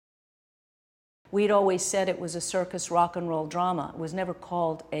We'd always said it was a circus rock and roll drama. It was never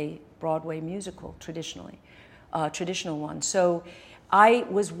called a Broadway musical traditionally, traditional one. So I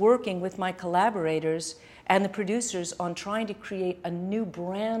was working with my collaborators and the producers on trying to create a new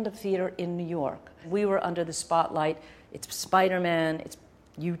brand of theater in New York. We were under the spotlight. It's Spider-Man, it's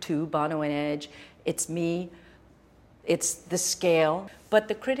U2, Bono and Edge, it's me, it's the scale. But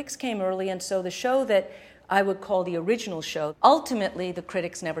the critics came early, and so the show that I would call the original show, ultimately the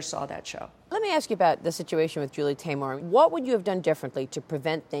critics never saw that show. Let me ask you about the situation with Julie Taymor. What would you have done differently to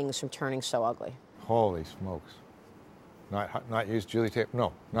prevent things from turning so ugly? Holy smokes. Not use Julie Taymor,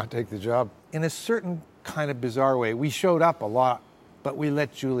 no, not take the job. In a certain kind of bizarre way, we showed up a lot, but we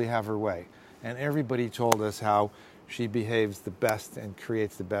let Julie have her way. And everybody told us how she behaves the best and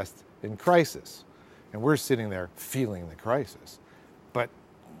creates the best in crisis. And we're sitting there feeling the crisis. But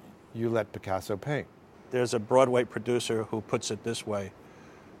you let Picasso paint. There's a Broadway producer who puts it this way,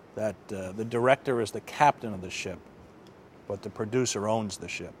 that the director is the captain of the ship, but the producer owns the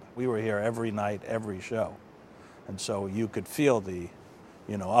ship. We were here every night, every show. And so you could feel the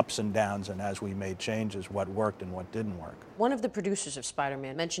ups and downs, and as we made changes, what worked and what didn't work. One of the producers of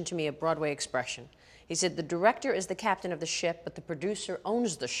Spider-Man mentioned to me a Broadway expression. He said, the director is the captain of the ship, but the producer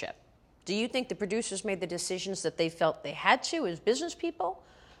owns the ship. Do you think the producers made the decisions that they felt they had to as business people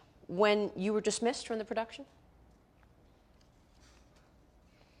when you were dismissed from the production?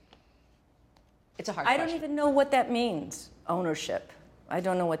 It's a hard question. I don't even know what that means, ownership. I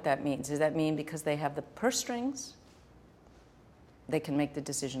don't know what that means. Does that mean because they have the purse strings? They can make the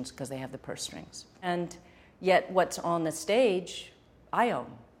decisions because they have the purse strings. And yet what's on the stage, I own.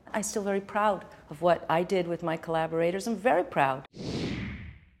 I'm still very proud of what I did with my collaborators. I'm very proud.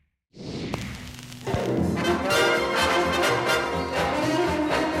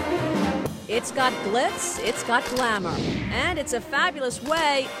 It's got glitz, it's got glamour, and it's a fabulous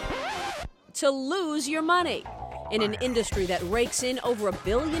way to lose your money. In an industry that rakes in over $1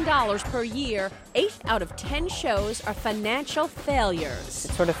 billion per year, 8 out of 10 shows are financial failures.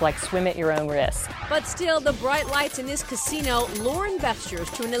 It's sort of like swim at your own risk. But still, the bright lights in this casino lure investors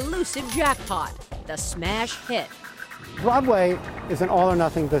to an elusive jackpot, the smash hit. Broadway is an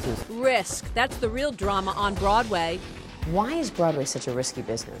all-or-nothing business. Risk, that's the real drama on Broadway. Why is Broadway such a risky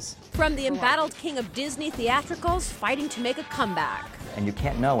business? From the embattled king of Disney theatricals fighting to make a comeback. And you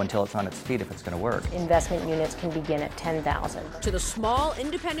can't know until it's on its feet if it's going to work. Investment units can begin at $10,000. To the small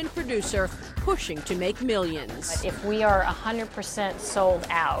independent producer pushing to make millions. But if we are 100% sold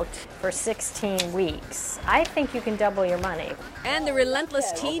out for 16 weeks, I think you can double your money. And the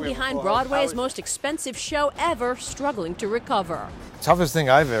relentless team behind Broadway's most expensive show ever struggling to recover. Toughest thing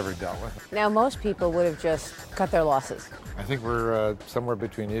I've ever dealt with. Now, most people would have just cut their losses. I think we're somewhere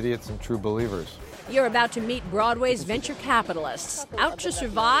between idiots and true believers. You're about to meet Broadway's venture capitalists, out to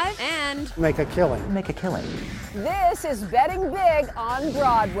survive and Make a killing. Make a killing. This is Betting Big on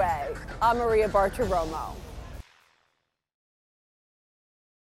Broadway. I'm Maria Bartiromo.